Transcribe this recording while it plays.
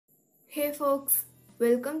Hey folks,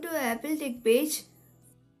 welcome to Apple Tech page.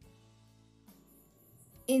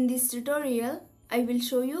 In this tutorial, I will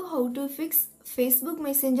show you how to fix Facebook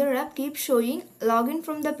Messenger app keeps showing login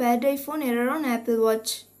from the paired iPhone error on Apple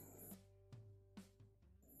Watch.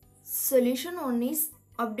 Solution 1 is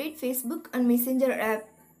update Facebook and Messenger app.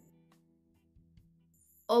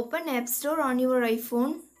 Open App Store on your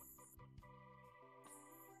iPhone.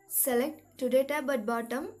 Select Today tab at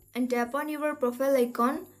bottom and tap on your profile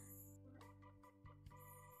icon.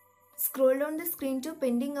 Scroll down the screen to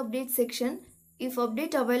pending update section. If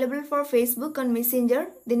update available for Facebook and Messenger,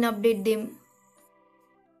 then update them.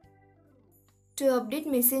 To update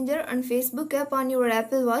Messenger and Facebook app on your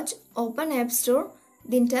Apple Watch, open App Store,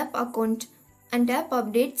 then tap Account and tap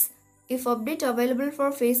Updates. If update available for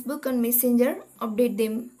Facebook and Messenger, update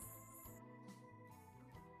them.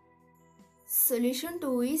 Solution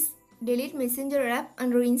 2 is delete Messenger app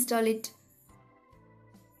and reinstall it.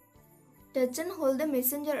 Touch and hold the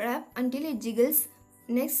Messenger app until it jiggles.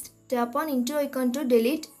 Next, tap on Into icon to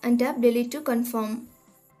delete and tap Delete to confirm.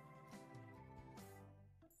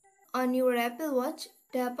 On your Apple Watch,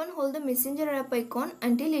 tap and hold the Messenger app icon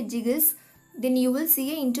until it jiggles. Then you will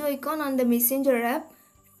see an Into icon on the Messenger app.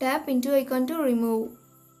 Tap Into icon to remove.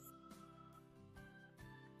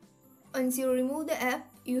 Once you remove the app,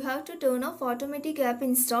 you have to turn off automatic app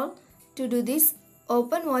install. To do this,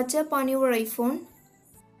 open Watch app on your iPhone.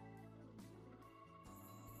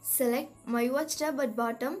 Select My Watch tab at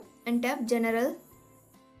bottom and tap General.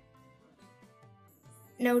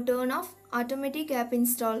 Now turn off automatic app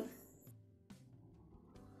install.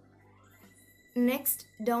 Next,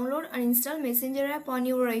 download and install Messenger app on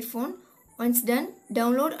your iPhone. Once done,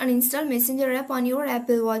 download and install Messenger app on your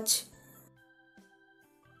Apple Watch.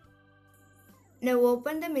 Now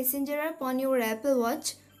open the Messenger app on your Apple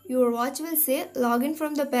Watch. Your watch will say login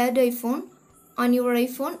from the paired iPhone. On your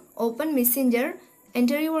iPhone, open Messenger.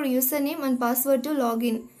 Enter your username and password to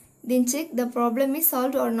login. Then check the problem is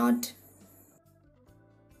solved or not.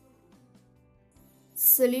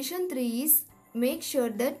 Solution 3 is make sure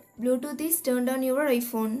that Bluetooth is turned on your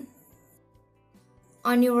iPhone.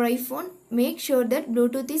 On your iPhone, make sure that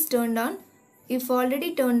Bluetooth is turned on. If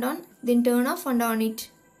already turned on, then turn off and on it.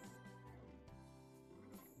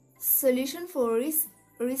 Solution 4 is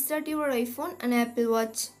restart your iPhone and Apple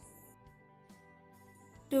Watch.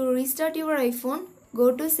 To restart your iPhone,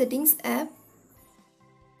 go to Settings app.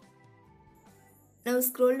 Now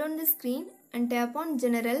scroll down the screen and tap on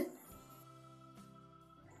General.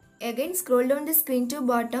 Again scroll down the screen to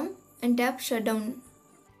bottom and tap Shutdown.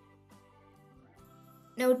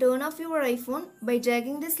 Now turn off your iPhone by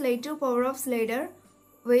dragging the slide to power off slider.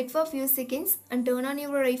 Wait for few seconds and turn on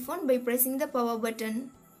your iPhone by pressing the power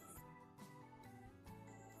button.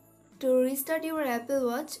 To restart your Apple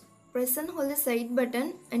Watch, press and hold the side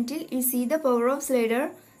button until you see the power off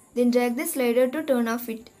slider, then drag the slider to turn off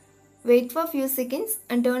it. Wait for few seconds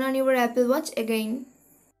and turn on your Apple Watch again.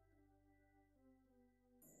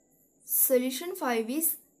 Solution 5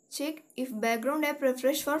 is check if background app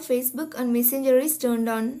refresh for Facebook and Messenger is turned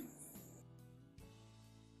on.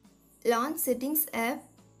 Launch Settings app.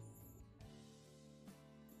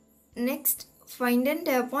 Next, find and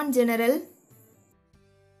tap on General.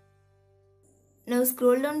 Now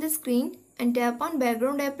scroll down the screen and tap on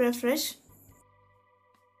Background App Refresh.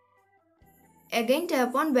 Again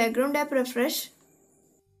tap on Background App Refresh.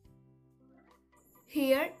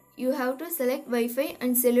 Here you have to select Wi-Fi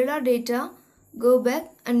and cellular data. Go back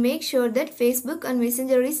and make sure that Facebook and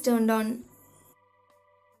Messenger is turned on.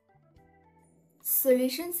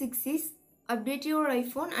 Solution 6 is update your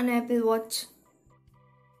iPhone and Apple Watch.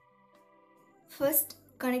 First,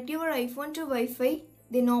 connect your iPhone to Wi-Fi,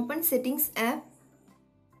 then open Settings app.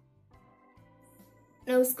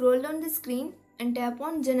 Now scroll down the screen and tap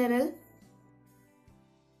on General.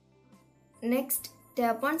 Next,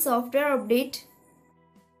 tap on Software Update.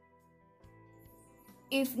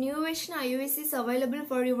 If new version iOS is available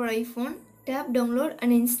for your iPhone, tap Download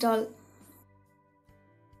and install.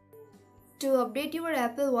 To update your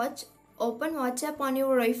Apple Watch, open Watch app on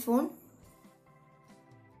your iPhone.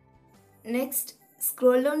 Next,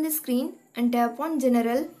 scroll down the screen and tap on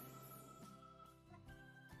General.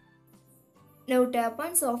 Now tap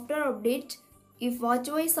on Software Update. If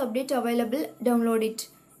watchOS update available, download it.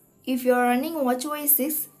 If you are running watchOS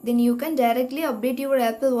 6, then you can directly update your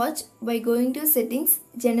Apple Watch by going to Settings,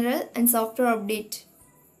 General and Software Update.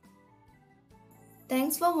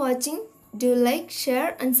 Thanks for watching. Do like,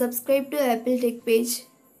 share and subscribe to Apple Tech page.